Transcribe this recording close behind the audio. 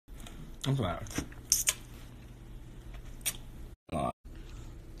I'm sorry.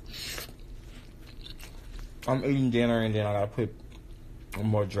 I'm eating dinner and then I gotta put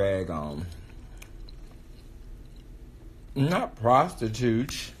more drag on. Not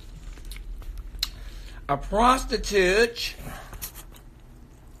prostitute. A prostitute.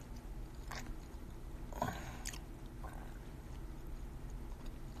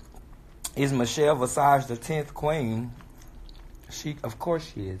 Is Michelle Visage the 10th queen? Of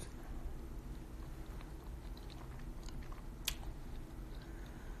course she is.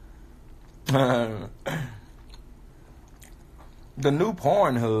 The new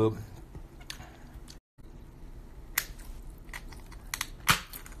Pornhub.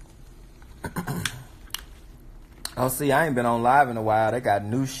 Oh, see, I ain't been on live in a while. They got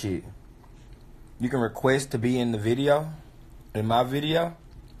new shit. You can request to be in the video, in my video.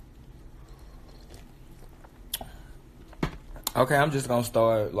 Okay, I'm just gonna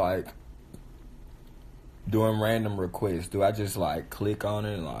start like doing random requests. Do I just like click on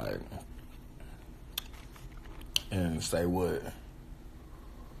it like and say what?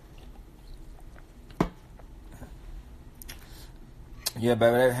 Yeah,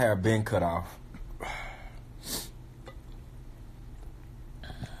 baby, that hair been cut off.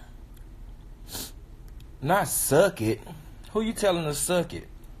 Not suck it. Who you telling to suck it?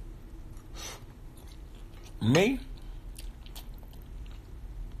 Me?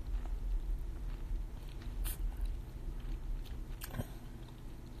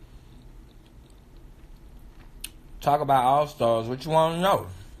 Talk about All Stars. What you want to know?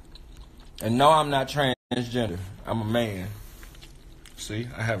 And no, I'm not transgender. I'm a man. See,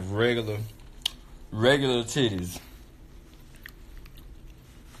 I have regular titties.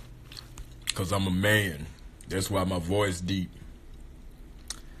 Cause I'm a man. That's why my voice deep.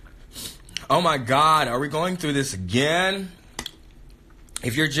 Oh my God, are we going through this again?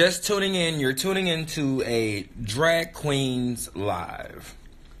 If you're just tuning in, you're tuning into a Drag Queens Live.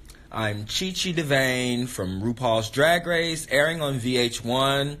 I'm Chichi Devayne from RuPaul's Drag Race, airing on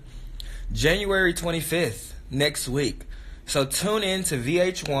VH1 January 25th, next week. So tune in to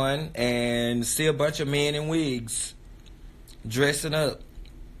VH1 and see a bunch of men in wigs dressing up.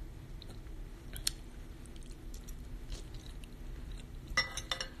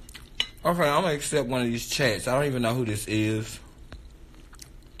 Okay, I'm gonna accept one of these chats. I don't even know who this is.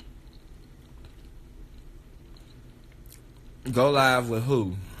 Go live with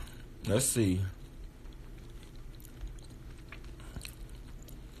who? Let's see.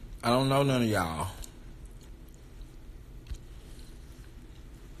 I don't know none of y'all.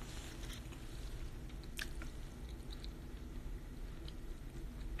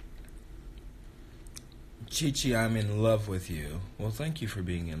 Chichi, I'm in love with you. Well, thank you for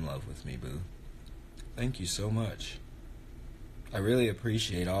being in love with me, boo. Thank you so much. I really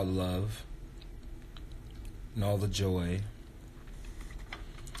appreciate all the love and all the joy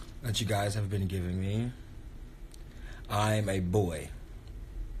that you guys have been giving me. I'm a boy.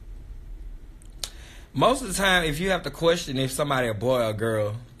 Most of the time, if you have to question if somebody a boy or a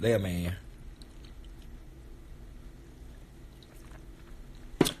girl, they're a man.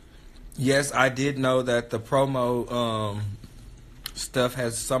 Yes, I did know that the promo stuff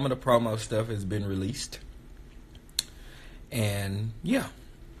some of the promo stuff has been released. And yeah.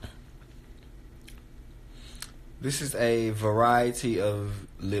 This is a variety of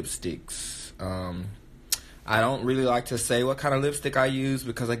lipsticks. I don't really like to say what kind of lipstick I use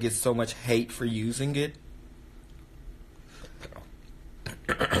because I get so much hate for using it.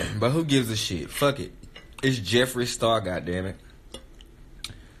 But who gives a shit? Fuck it. It's Jeffree Star, goddammit.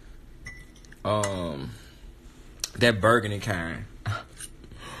 That burgundy kind.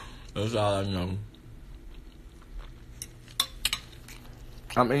 That's all I know.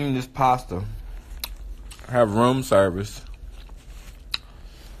 I'm eating this pasta. I have room service.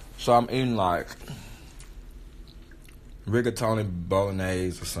 So I'm eating like rigatoni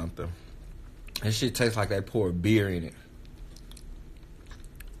bolognese or something. This shit tastes like they poured beer in it.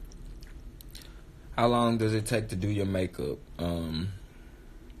 How long does it take to do your makeup?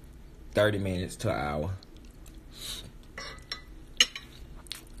 30 minutes to an hour.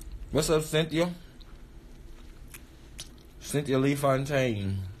 What's up, Cynthia? Cynthia Lee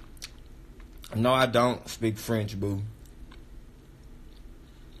Fontaine. No, I don't speak French, boo.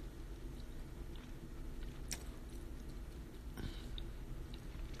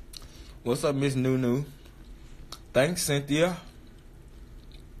 What's up, Miss Nunu? Thanks, Cynthia.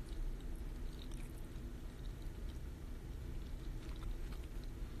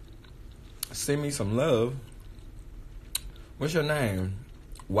 Send me some love. What's your name?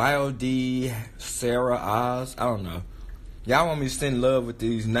 YLD Sarah Oz? I don't know. Y'all want me to send love with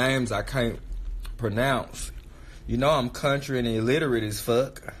these names I can't pronounce. You know I'm country and illiterate as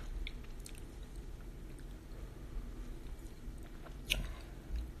fuck.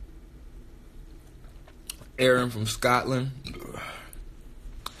 Aaron from Scotland.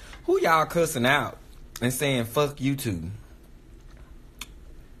 Who y'all cussing out and saying fuck you two?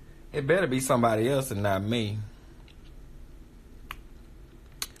 It better be somebody else and not me.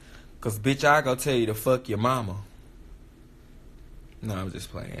 Cause bitch, I go tell you to fuck your mama. No, I'm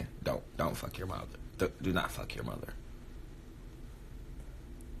just playing. Don't fuck your mother. Do not fuck your mother.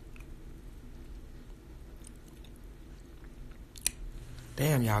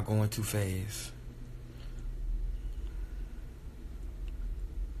 Damn, y'all going too fast.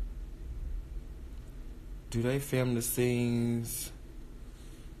 Do they film the scenes?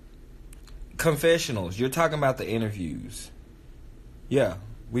 Confessionals. You're talking about the interviews. Yeah,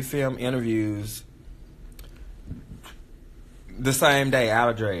 we film interviews the same day out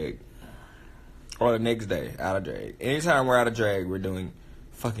of drag. Or the next day out of drag. Anytime we're out of drag, we're doing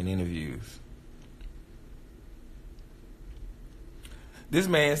fucking interviews. This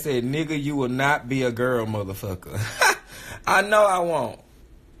man said, nigga, you will not be a girl, motherfucker. I know I won't.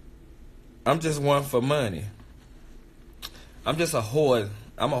 I'm just one for money. I'm just a whore.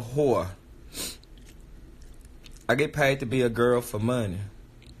 I'm a whore. I get paid to be a girl for money.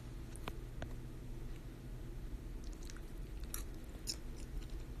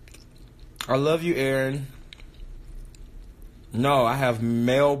 I love you, Aaron. No, I have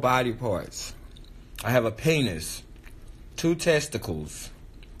male body parts. I have a penis, 2 testicles,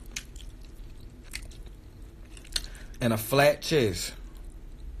 and a flat chest.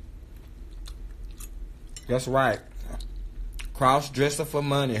 That's right. Cross-dresser for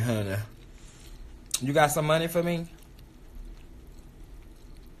money, honey. You got some money for me?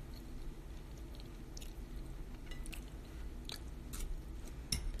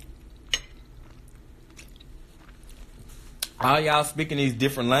 All y'all speaking these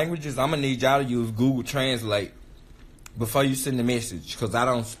different languages, I'm going to need y'all to use Google Translate before you send the message, because I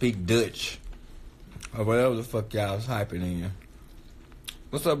don't speak Dutch or whatever the fuck y'all was hyping in.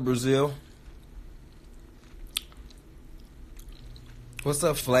 What's up, Brazil? What's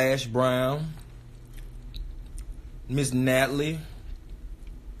up, Flash Brown? Miss Natalie?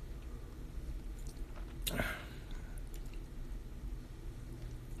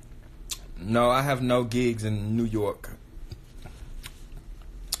 No, I have no gigs in New York.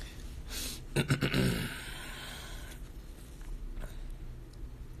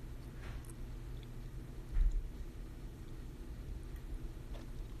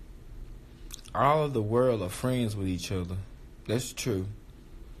 All of the world are friends with each other. That's true.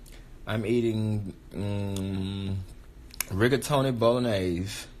 I'm eating rigatoni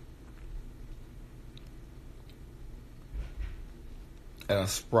bolognese and a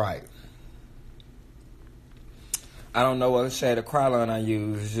Sprite. I don't know what shade of Krylon I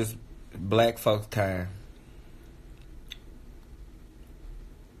use. It's just black folks kind.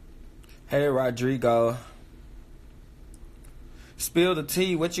 Hey, Rodrigo. Spill the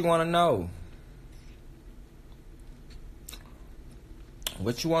tea. What you want to know?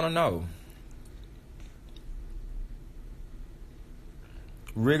 What you want to know?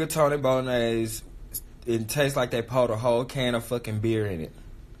 Rigatoni bolognese. It tastes like they poured a whole can of fucking beer in it.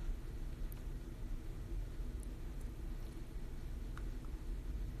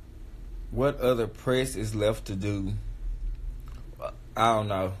 What other press is left to do? I don't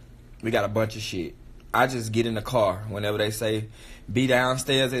know. We got a bunch of shit. I just get in the car. Whenever they say, be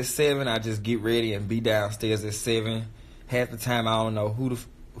downstairs at 7, I just get ready and be downstairs at 7. Half the time I don't know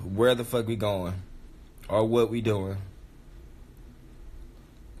where the fuck we going or what we doing.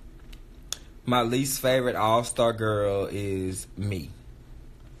 My least favorite all-star girl is me.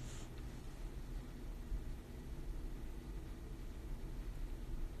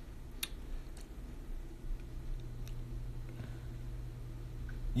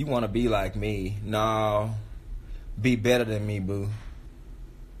 You want to be like me? No. Be better than me, boo.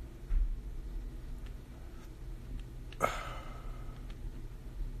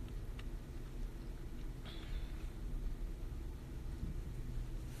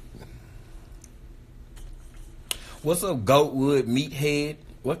 What's up, Goatwood Meathead?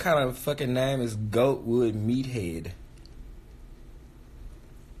 What kind of fucking name is Goatwood Meathead?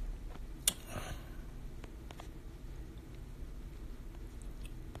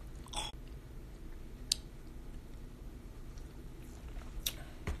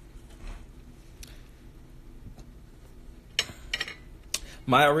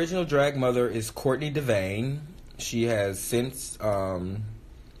 My original drag mother is Courtney Devayne. She has since,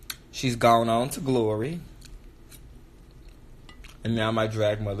 she's gone on to glory. And now my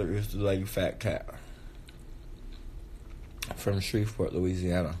drag mother is the Lady Fat Cat from Shreveport,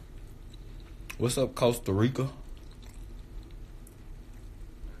 Louisiana. What's up, Costa Rica?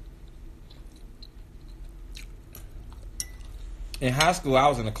 In high school, I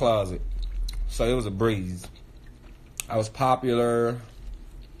was in the closet, so it was a breeze. I was popular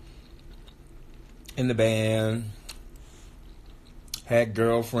in the band, had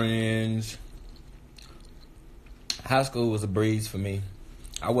girlfriends. High school was a breeze for me.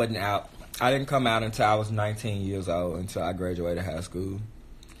 I wasn't out. I didn't come out until I was 19 years old, until I graduated high school.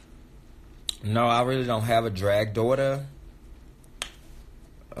 No, I really don't have a drag daughter.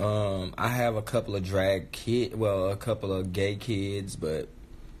 I have a couple of a couple of gay kids, but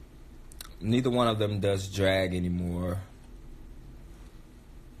neither one of them does drag anymore.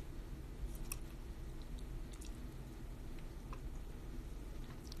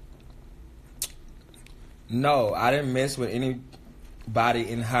 No, I didn't mess with anybody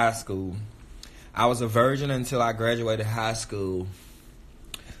in high school. I was a virgin until I graduated high school,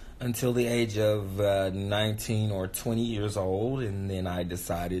 until the age of 19 or 20 years old, and then I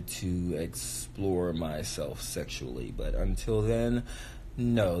decided to explore myself sexually. But until then,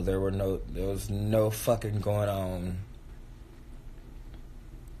 no, there was no fucking going on.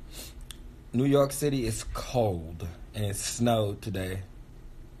 New York City is cold, and it snowed today.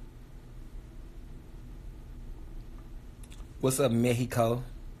 What's up, Mexico?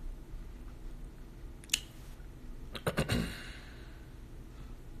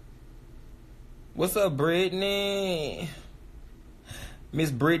 What's up, Brittany?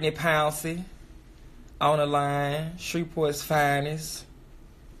 Miss Brittany Pouncey on the line. Shreveport's finest.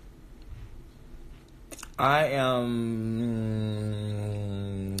 I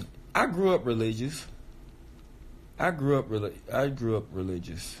grew up religious. I grew up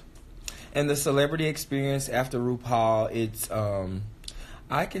religious. And the celebrity experience after RuPaul, it's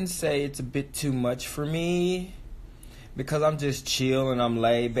I can say it's a bit too much for me, because I'm just chill and I'm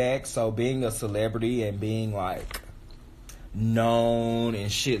laid back. So being a celebrity and being like known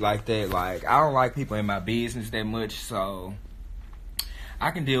and shit like that, like I don't like people in my business that much, so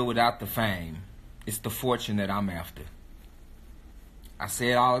I can deal without the fame. It's the fortune that I'm after. I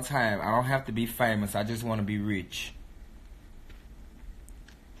say it all the time. I don't have to be famous. I just want to be rich.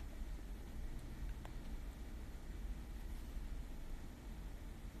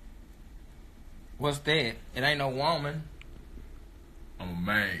 What's that? It ain't no woman. I'm a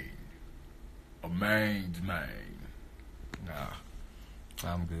man. A man's man. Nah,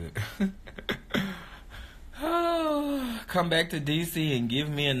 I'm good. Oh, come back to DC and give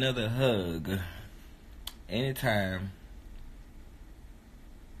me another hug. Anytime.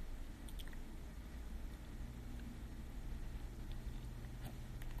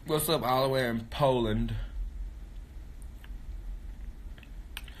 What's up all the way in Poland?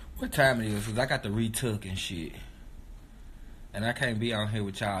 What time it is? Because I got the retook and shit. And I can't be on here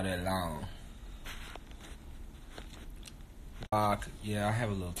with y'all that long. Yeah, I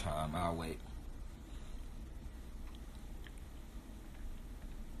have a little time. I'll wait.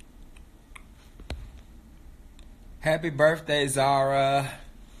 Happy birthday, Zara.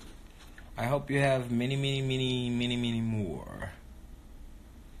 I hope you have many, many, many, many, many more.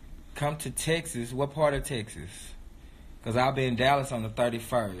 Come to Texas. What part of Texas? Because I'll be in Dallas on the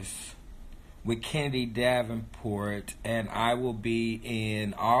 31st with Kennedy Davenport, and I will be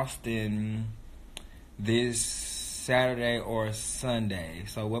in Austin this Saturday or Sunday.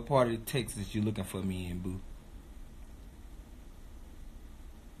 So what part of Texas you looking for me in, boo?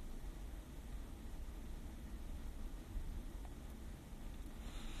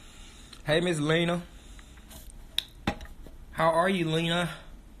 Hey, Miss Lena. How are you, Lena?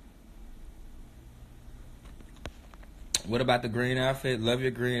 What about the green outfit? Love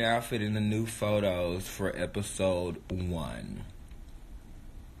your green outfit in the new photos for episode 1.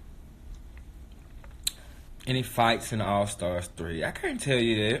 Any fights in All Stars 3? I can't tell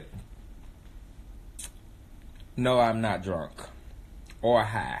you that. No, I'm not drunk. Or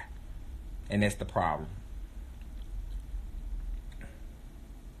high. And that's the problem.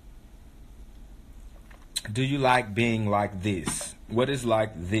 Do you like being like this? What is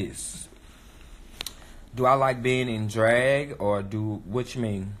like this? Do I like being in drag, or what you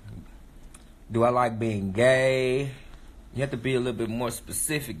mean? Do I like being gay? You have to be a little bit more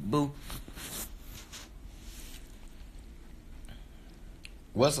specific, boo.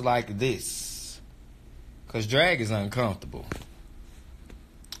 What's like this? Because drag is uncomfortable.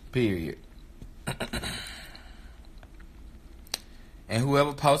 Period. And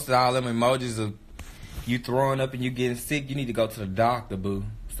whoever posted all them emojis of you throwing up and you getting sick, you need to go to the doctor, boo.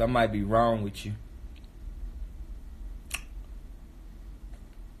 Something might be wrong with you.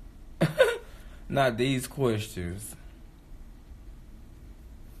 Not these questions.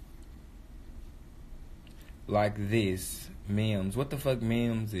 Like this. Memes. What the fuck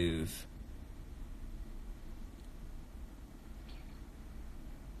memes is?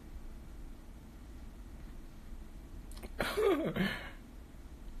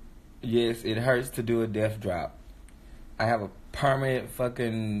 Yes, it hurts to do a death drop. I have a permanent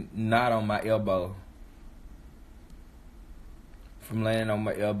fucking knot on my elbow from laying on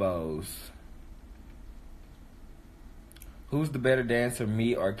my elbows. Who's the better dancer,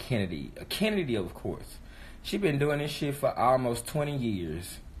 me or Kennedy? Kennedy, of course. She been doing this shit for almost 20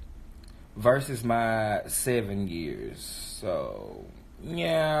 years versus my 7 years. So,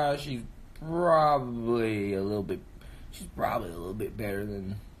 yeah, she's probably a little bit better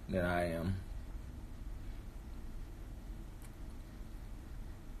than I am.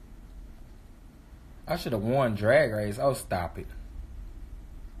 I should have won Drag Race. Oh, stop it.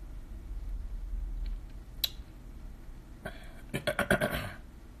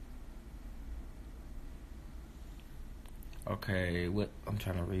 Okay, what? I'm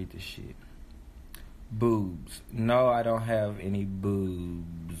trying to read this shit. Boobs. No, I don't have any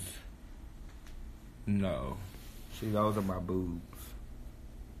boobs. No. See, those are my boobs.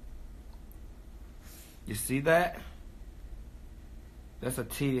 You see that? That's a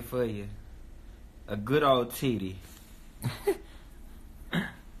titty for you. A good old titty.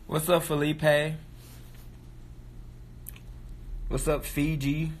 What's up, Felipe? What's up,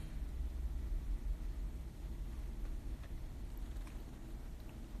 Fiji?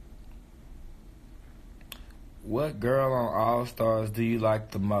 What girl on All Stars do you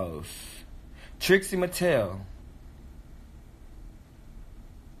like the most? Trixie Mattel.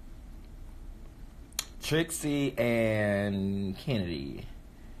 Trixie and Kennedy.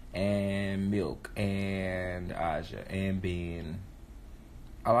 And Milk. And Aja. And Ben.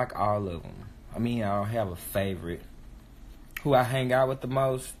 I like all of them. I mean, I don't have a favorite. Who I hang out with the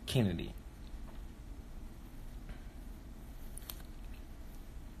most? Kennedy.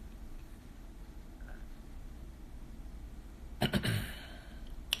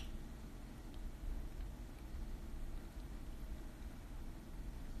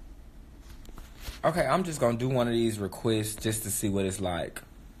 Okay, I'm just gonna do one of these requests just to see what it's like.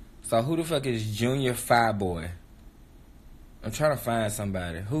 So who the fuck is Junior Fireboy? I'm trying to find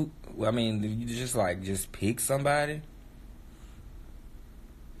somebody. Who, I mean, you just pick somebody?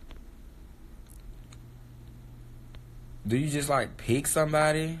 Do you just pick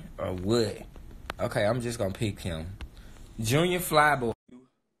somebody or what? Okay, I'm just gonna pick him. Junior Flyboy.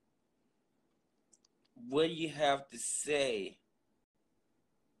 What do you have to say?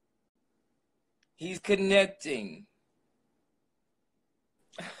 He's connecting.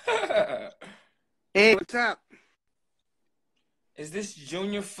 Hey, what's up? Is this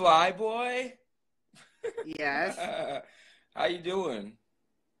Junior Flyboy? Yes. How you doing?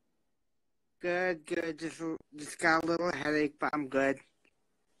 Good. Just got a little headache, but I'm good.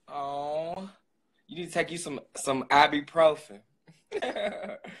 Oh, you need to take you some ibuprofen.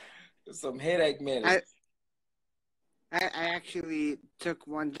 Some headache medicine. I actually took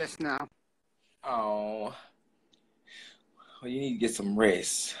one just now. Oh, well, you need to get some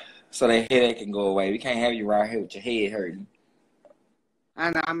rest so that headache can go away. We can't have you right here with your head hurting.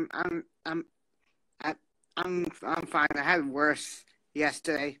 And I'm fine. I had worse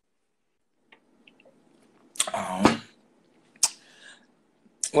yesterday. Oh.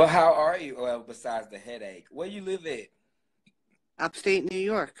 Well, how are you? Well, besides the headache, where you live at? Upstate New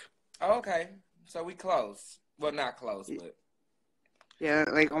York. Oh, okay, so we close. Well, not close, but yeah,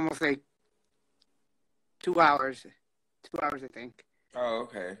 almost 2 hours. 2 hours, I think. Oh,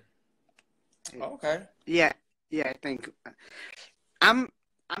 okay. Okay. Yeah, I think. I'm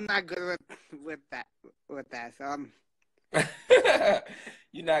not good with that. So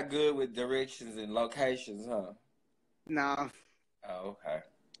You're not good with directions and locations, huh? No. Oh, okay.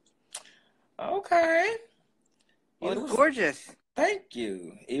 Okay. Well, you look gorgeous. Thank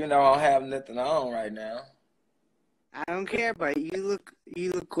you. Even though I don't have nothing on right now. I don't care, but you look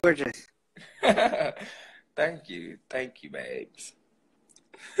gorgeous. Thank you, babes.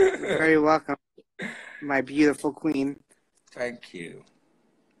 You're very welcome, my beautiful queen. Thank you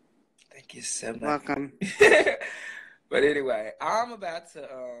so much. Welcome. But anyway, I'm about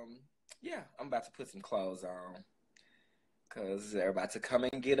to put some clothes on because they're about to come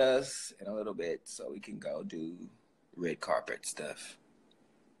and get us in a little bit, so we can go do red carpet stuff.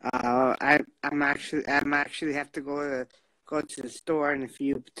 I'm actually have to go to the store and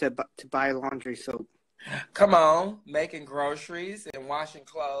to buy laundry soap. Come on, making groceries and washing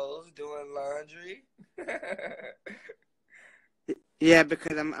clothes, doing laundry. Yeah,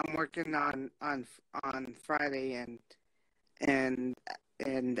 because I'm working on Friday and and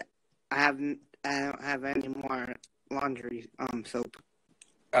I don't have any more laundry soap.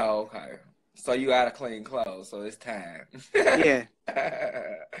 Oh, okay. So you gotta clean clothes, so it's time. Yeah,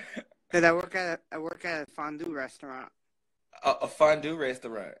 a, because I work at a fondue restaurant. a fondue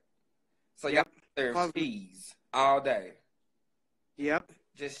restaurant. So y'all Yep. serve Called cheese all day. Yep.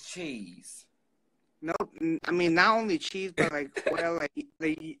 Just cheese. Nope. I mean, not only cheese, but like well,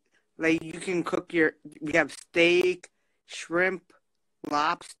 like you can cook your. We have steak, shrimp,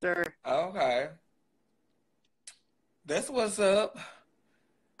 lobster. Okay. That's what's up.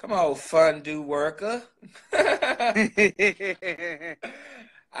 Come on, fondue worker. It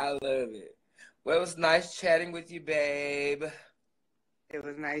I love it. Well, it was nice chatting with you, babe.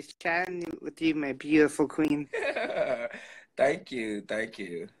 was nice chatting with you, my beautiful queen. Thank you. Thank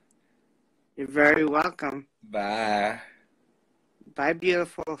you. You're very welcome. Bye. Bye,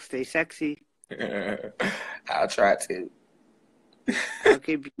 beautiful. Stay sexy. I'll try to.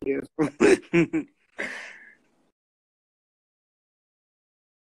 Okay, beautiful.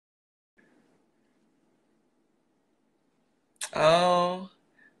 Oh,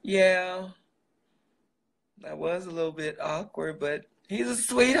 yeah. That was a little bit awkward, but he's a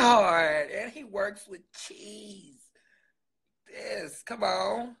sweetheart and he works with cheese. This, come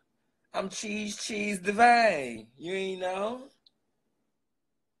on. I'm cheese Devayne. You ain't know?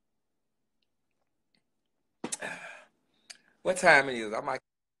 What time it is?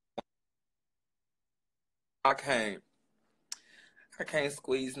 I can't I can't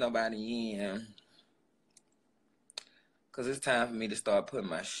squeeze nobody in. Cause it's time for me to start putting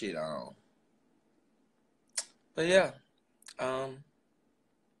my shit on. But yeah, um,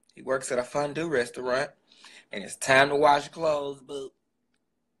 he works at a fondue restaurant and it's time to wash clothes, but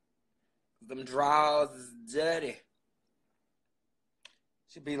them drawers is dirty.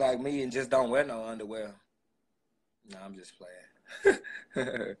 Should be like me and just don't wear no underwear. No, I'm just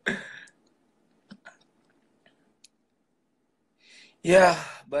playing. Yeah,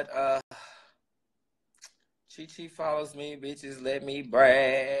 but Chichi follows me, bitches let me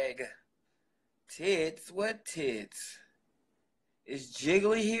brag. Tits, what tits? Is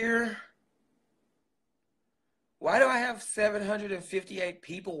Jiggly here? Why do I have 758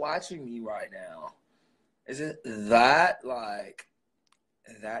 people watching me right now? Is it that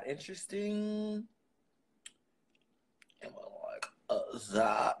interesting? Am I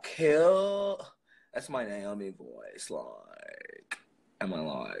that kill? That's my Naomi voice. Like, am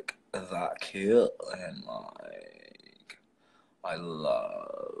I that kill? And I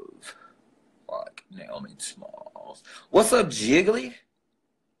love Naomi Smalls. What's up, Jiggly?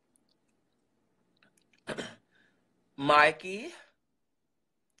 Mikey?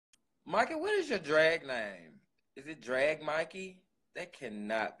 Mikey, what is your drag name? Is it Drag Mikey? That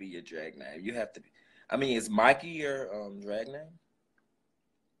cannot be your drag name. You have to be. I mean, is Mikey your drag name?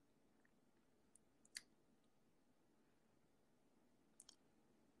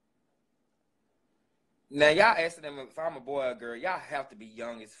 Now y'all asking them if I'm a boy or a girl, y'all have to be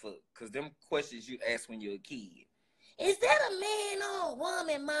young as fuck. Cause them questions you ask when you're a kid. Is that a man or a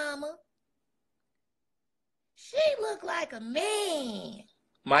woman, mama? She look like a man.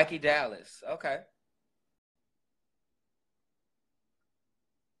 Mikey Dallas. Okay.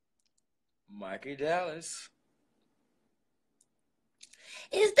 Mikey Dallas.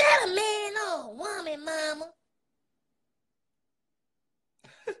 Is that a man or a woman, mama?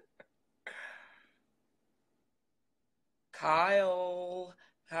 Kyle,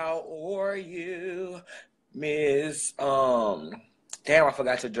 how are you? Miss damn, I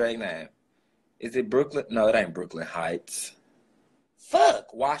forgot your drag name. Is it Brooklyn? No, it ain't Brooklyn Heights.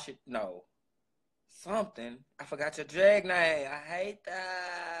 Fuck, Washington. No, something. I forgot your drag name. I hate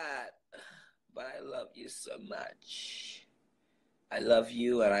that, but I love you so much. I love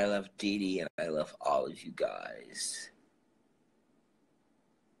you, and I love Dee Dee, and I love all of you guys.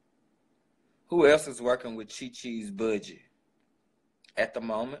 Who else is working with Chichi's budget at the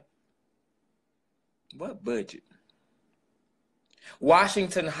moment? What budget?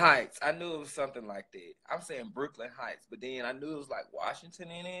 Washington Heights. I knew it was something like that. I'm saying Brooklyn Heights, but then I knew it was like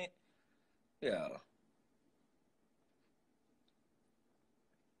Washington in it. Yeah.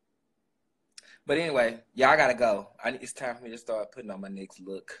 But anyway, y'all gotta go. It's time for me to start putting on my next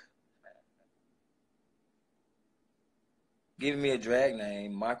look. Giving me a drag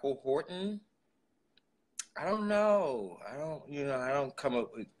name, Michael Horton. I don't know. I don't come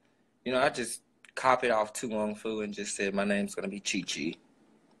up with, I just copied off Tu Wong Fu and just said my name's gonna be Chichi.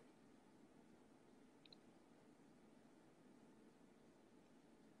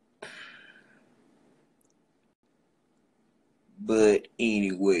 But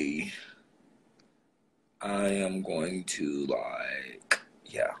anyway, I am going to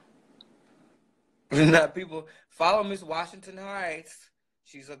yeah. Now people follow Miss Washington Heights.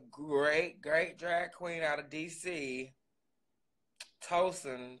 She's a great, great drag queen out of DC,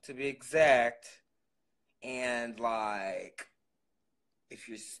 Towson to be exact. And if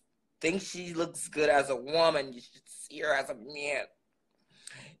you think she looks good as a woman, you should see her as a man.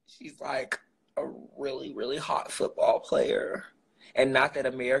 She's like a really, really hot football player. And not that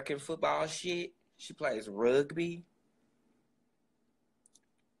American football shit. She plays rugby.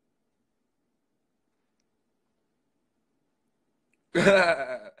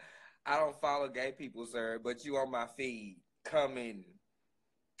 I don't follow gay people, sir, but you on my feed. Come in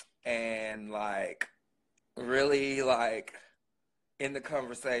and really in the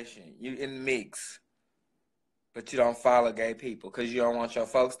conversation. You in the mix. But you don't follow gay people because you don't want your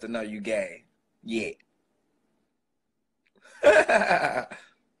folks to know you gay. Yet.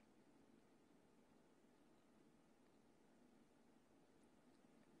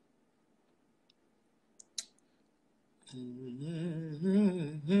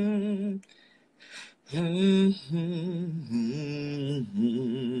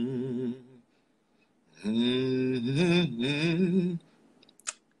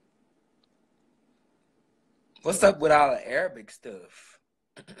 What's up with all the Arabic stuff?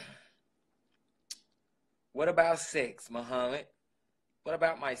 What about sex, Muhammad? What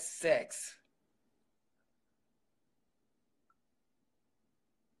about my sex?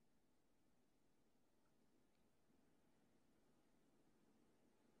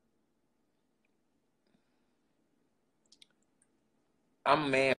 I'm a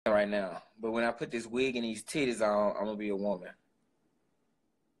man right now, but when I put this wig and these titties on, I'm gonna be a woman.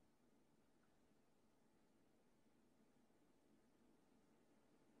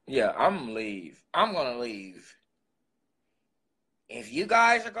 Yeah, I'm gonna leave. I'm gonna leave. If you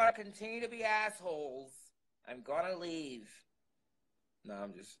guys are gonna continue to be assholes, I'm gonna leave. No,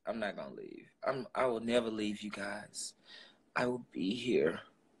 I'm not gonna leave. I will never leave you guys. I will be here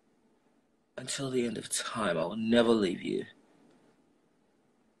until the end of time. I will never leave you.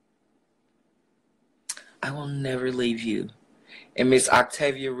 I will never leave you. And Miss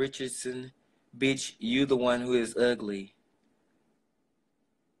Octavia Richardson, bitch, you the one who is ugly.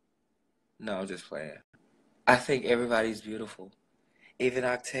 No, I'm just playing. I think everybody's beautiful. Even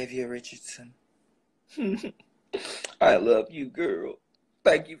Octavia Richardson. I love you, girl.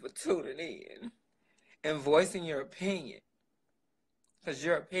 Thank you for tuning in and voicing your opinion. Because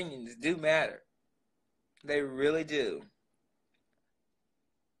your opinions do matter. They really do.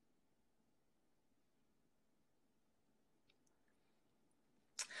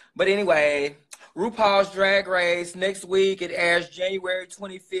 But anyway, RuPaul's Drag Race next week. It airs January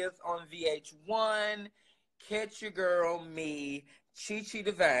 25th on VH1. Catch your girl, me, Chichi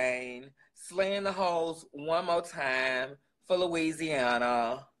Devayne, slaying the hoes one more time for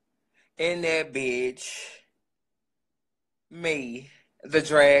Louisiana. In that bitch. Me, the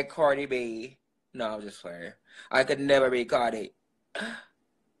drag Cardi B. No, I'm just playing. I could never be Cardi.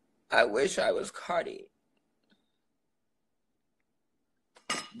 I wish I was Cardi.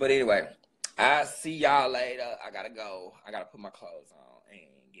 But anyway, I'll see y'all later. I gotta go. I gotta put my clothes on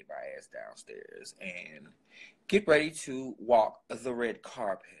and get my ass downstairs and get ready to walk the red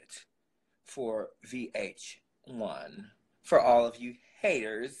carpet for VH1. For all of you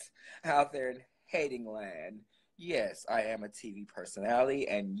haters out there in hating land. Yes, I am a TV personality,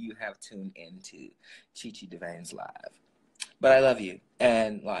 and you have tuned into Chichi Devayne's Live. But I love you,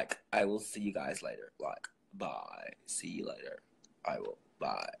 and I will see you guys later. Bye. See you later. I will.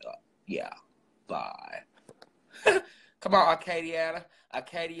 Bye. Yeah. Bye. Come on, Arcadia,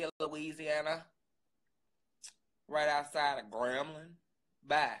 Louisiana. Right outside of Gremlin.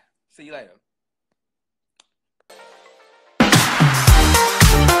 Bye. See you later.